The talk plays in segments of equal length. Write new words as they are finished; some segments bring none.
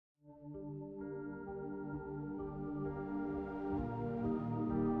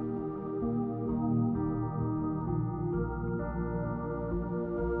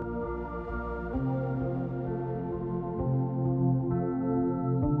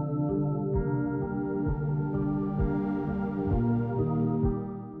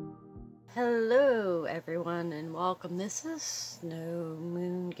everyone, and welcome. This is Snow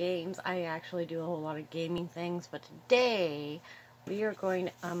Moon Games. I actually do a whole lot of gaming things, but today we are going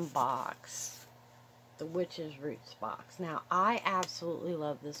to unbox the Witch's Roots box. Now, I absolutely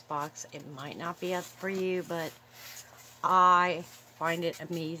love this box. It might not be up for you, but I find it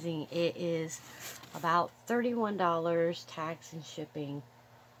amazing. It is about $31 tax and shipping.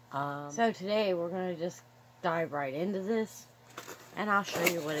 So today we're going to just dive right into this, and I'll show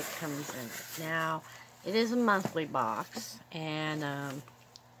you what it comes in. Now, it is a monthly box, and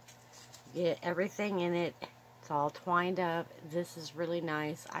you get everything in it. It's all twined up. This is really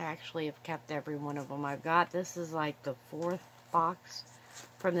nice. I actually have kept every one of them I've got. This is like the 4th box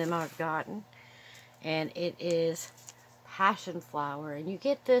from them I've gotten, and it is Passion Flower, and you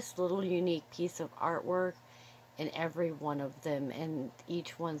get this little unique piece of artwork in every one of them, and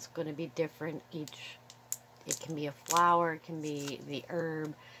each one's going to be different. It can be a flower, it can be the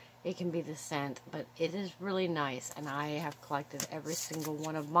herb, it can be the scent, but it is really nice, and I have collected every single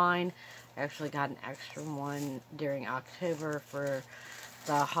one of mine. I actually got an extra one during October for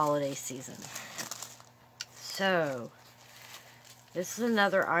the holiday season. So, this is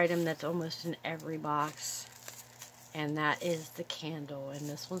another item that's almost in every box, and that is the candle, and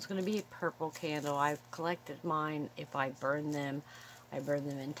this one's going to be a purple candle. I've collected mine. If I burn them, I burn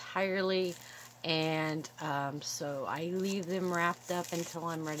them entirely. And so I leave them wrapped up until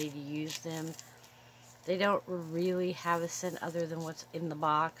I'm ready to use them. They don't really have a scent other than what's in the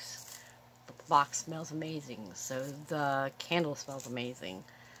box. But the box smells amazing. So the candle smells amazing.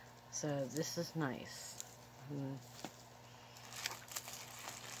 So this is nice.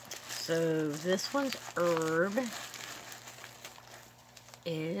 So this one's herb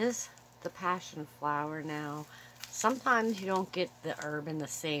is the passion flower. Now, sometimes you don't get the herb in the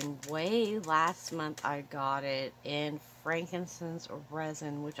same way. Last month I got it in frankincense or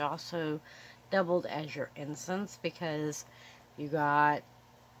resin, which also doubled as your incense, because you got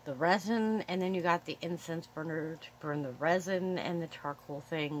the resin and then you got the incense burner to burn the resin and the charcoal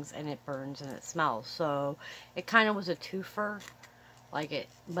things, and it burns and it smells. So it kind of was a twofer,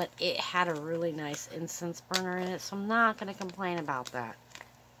 but it had a really nice incense burner in it, so I'm not going to complain about that.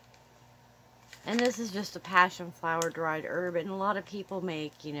 And this is just a passion flower dried herb, and a lot of people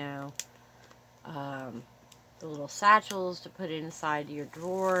make, you know, the little satchels to put inside your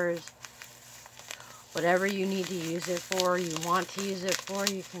drawers. Whatever you need to use it for, you want to use it for,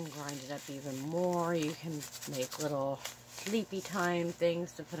 you can grind it up even more. You can make little sleepy time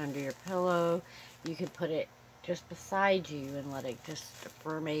things to put under your pillow. You can put it just beside you and let it just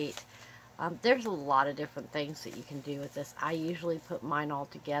ferment. There's a lot of different things that you can do with this. I usually put mine all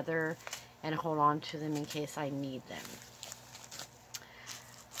together and hold on to them in case I need them.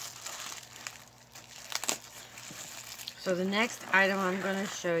 So the next item I'm going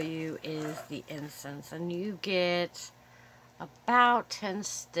to show you is the incense, and you get about 10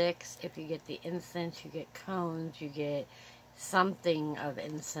 sticks. If you get the incense, you get cones, you get something of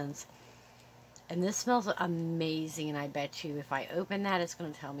incense. And this smells amazing, and I bet you if I open that, it's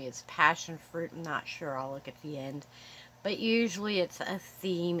going to tell me it's passion fruit. I'm not sure. I'll look at the end. But usually it's a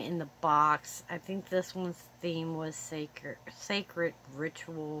theme in the box. I think this one's theme was sacred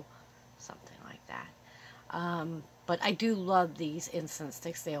ritual, something like that. But I do love these incense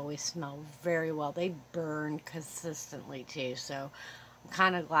sticks. They always smell very well. They burn consistently too. So I'm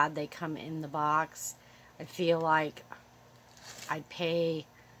kind of glad they come in the box. I feel like I'd pay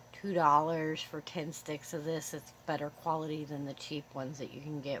 $2 for 10 sticks of this. It's better quality than the cheap ones that you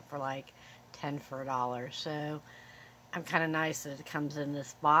can get for like 10 for $1. So I'm kind of nice that it comes in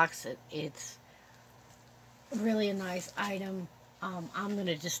this box. It's really a nice item. I'm going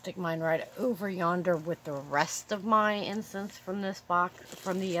to just stick mine right over yonder with the rest of my incense from this box,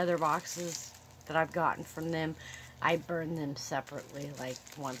 from the other boxes that I've gotten from them. I burn them separately, like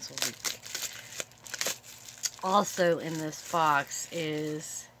once a week. Also in this box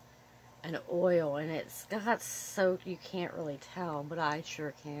is an oil, and it's got soaked. You can't really tell, but I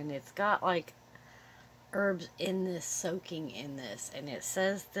sure can. It's got like herbs in this, soaking in this, and it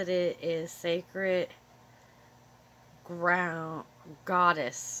says that it is sacred ground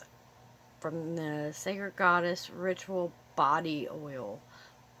goddess, from the sacred goddess ritual body oil.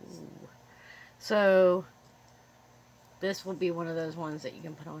 Ooh. So this will be one of those ones that you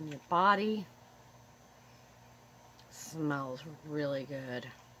can put on your body. Smells really good,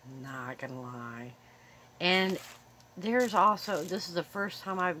 not gonna lie. And there's also, this is the first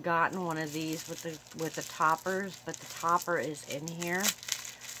time I've gotten one of these with the toppers, but the topper is in here.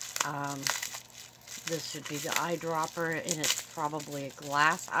 This should be the eyedropper, and it's probably a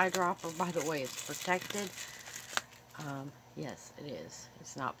glass eyedropper, by the way it's protected. Yes, it is.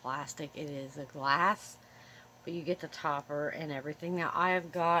 It's not plastic, it is a glass. but you get the topper and everything. Now, I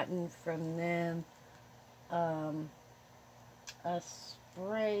have gotten from them a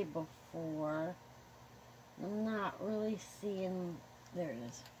spray before. I'm not really seeing, there it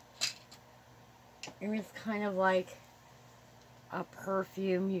is. And it's kind of like a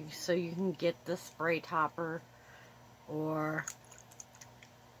perfume, so you can get the spray topper or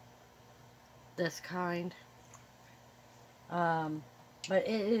this kind. But it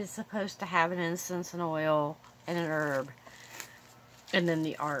is supposed to have an incense and oil and an herb, and then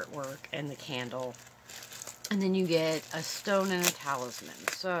the artwork and the candle, and then you get a stone and a talisman.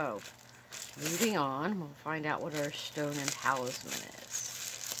 So moving on, we'll find out what our stone and talisman is.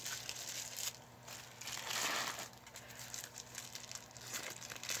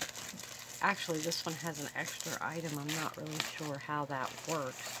 Actually, this one has an extra item. I'm not really sure how that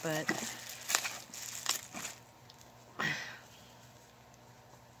works, but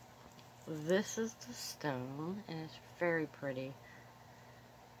this is the stone, and it's very pretty.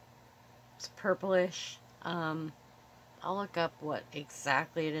 It's purplish. I'll look up what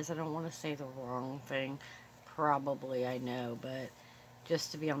exactly it is. I don't want to say the wrong thing. Probably I know, but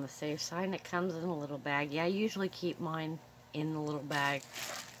just to be on the safe side. And it comes in a little bag. Yeah, I usually keep mine in the little bag,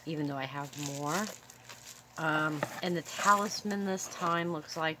 even though I have more. And the talisman this time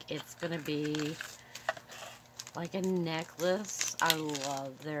looks like it's going to be like a necklace. I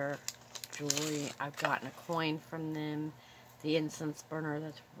love their jewelry. I've gotten a coin from them. The incense burner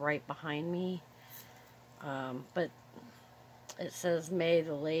that's right behind me. But it says, "May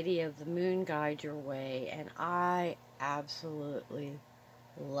the Lady of the Moon guide your way." And I absolutely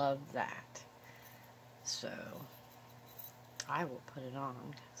love that. So I will put it on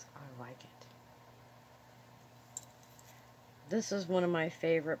because I like it. This is one of my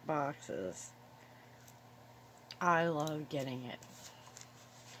favorite boxes. I love getting it.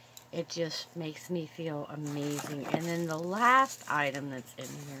 It just makes me feel amazing. And then the last item that's in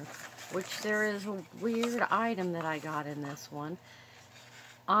here, which there is a weird item that I got in this one,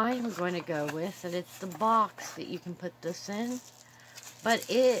 I'm going to go with, and it's the box that you can put this in. But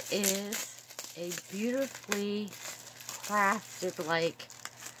it is a beautifully crafted, like,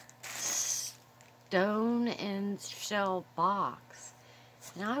 stone and shell box.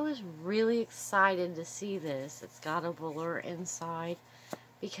 And I was really excited to see this. It's got a velour inside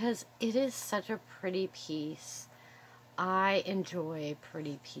because it is such a pretty piece. I enjoy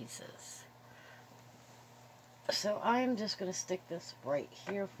pretty pieces. So I'm just going to stick this right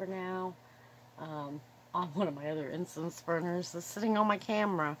here for now. On one of my other incense burners that's sitting on my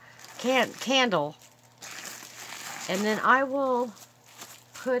candle. And then I will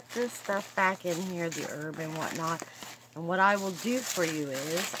put this stuff back in here, the herb and whatnot. And what I will do for you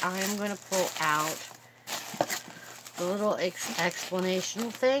is I am going to pull out the little explanation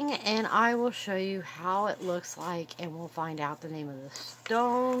thing, and I will show you how it looks like, and we'll find out the name of the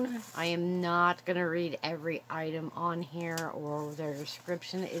stone. I am not going to read every item on here or their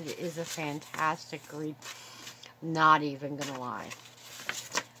description. It is a fantastic read. Not even going to lie.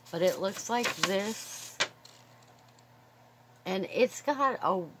 But it looks like this. And it's got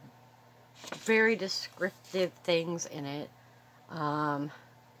a very descriptive things in it.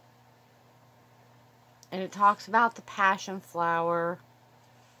 And it talks about the passion flower,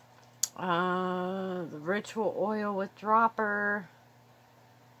 the ritual oil with dropper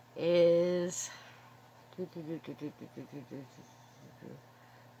is to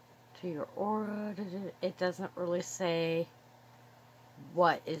your aura. It doesn't really say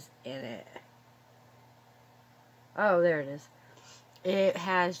what is in it. Oh, there it is. It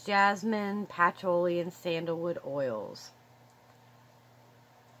has jasmine, patchouli, and sandalwood oils,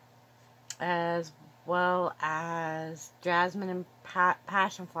 as well as jasmine and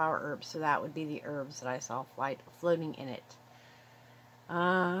passion flower herbs. So that would be the herbs that I saw floating in it.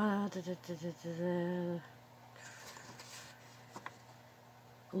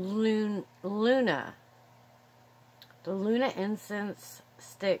 Luna. The Luna incense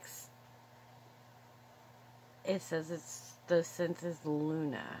sticks. It says the scent is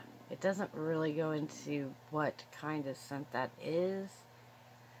Luna. It doesn't really go into what kind of scent that is.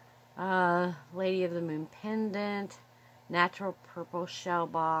 Lady of the Moon pendant, natural purple shell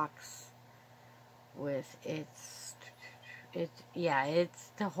box with it's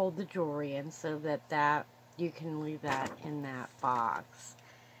to hold the jewelry in, so that you can leave that in that box.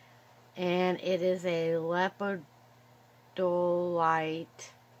 And it is a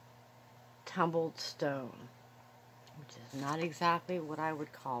lepidolite tumbled stone, which is not exactly what I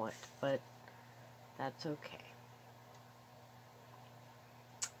would call it, but that's okay.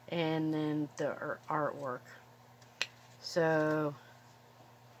 And then the artwork. So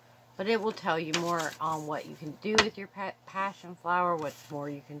but it will tell you more on what you can do with your passion flower, what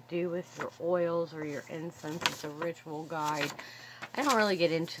more you can do with your oils or your incense. It's a ritual guide. I don't really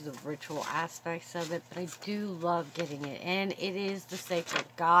get into the ritual aspects of it, but I do love getting it. And it is the Sacred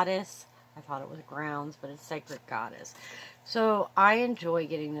Goddess. I thought it was Grounds, but it's Sacred Goddess. So I enjoy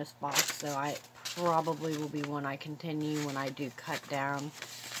getting this box, so I probably will be one I continue when I do cut down.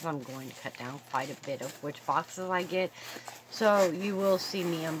 I'm going to cut down quite a bit of which boxes I get. So you will see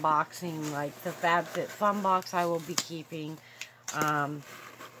me unboxing, like the FabFitFun box I will be keeping.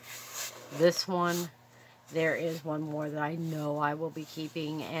 This one. There is one more that I know I will be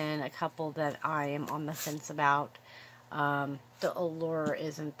keeping, and a couple that I am on the fence about. The Allure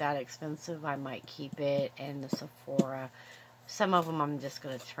isn't that expensive. I might keep it, and the Sephora. Some of them I'm just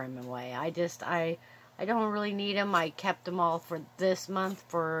going to trim away. I don't really need them. I kept them all for this month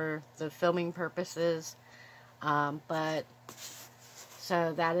for the filming purposes.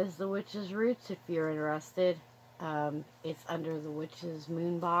 So that is the Witch's Roots if you're interested. It's under the Witch's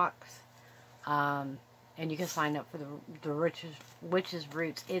Moon box. And you can sign up for the Witch's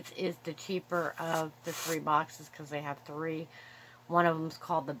Roots. It is the cheaper of the 3 boxes because they have 3. One of them is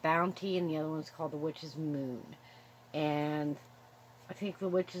called the Bounty, and the other one's called the Witch's Moon. And I think the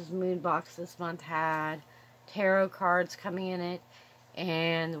Witch's Moon box this month had tarot cards coming in it,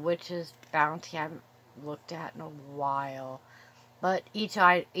 and the Witch's Bounty I haven't looked at in a while. But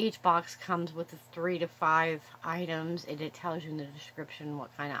each box comes with 3 to 5 items, and it tells you in the description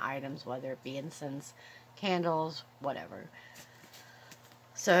what kind of items, whether it be incense, candles, whatever.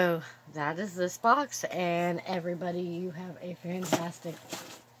 So that is this box, and everybody, you have a fantastic,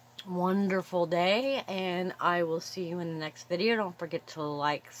 wonderful day, and I will see you in the next video. Don't forget to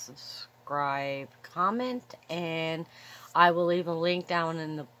like, subscribe, comment, and I will leave a link down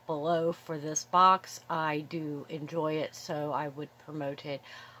in the below for this box. I do enjoy it, so I would promote it.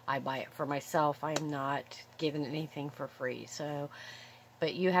 I buy it for myself. I am not giving anything for free. So,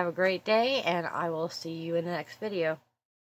 but you have a great day, and I will see you in the next video.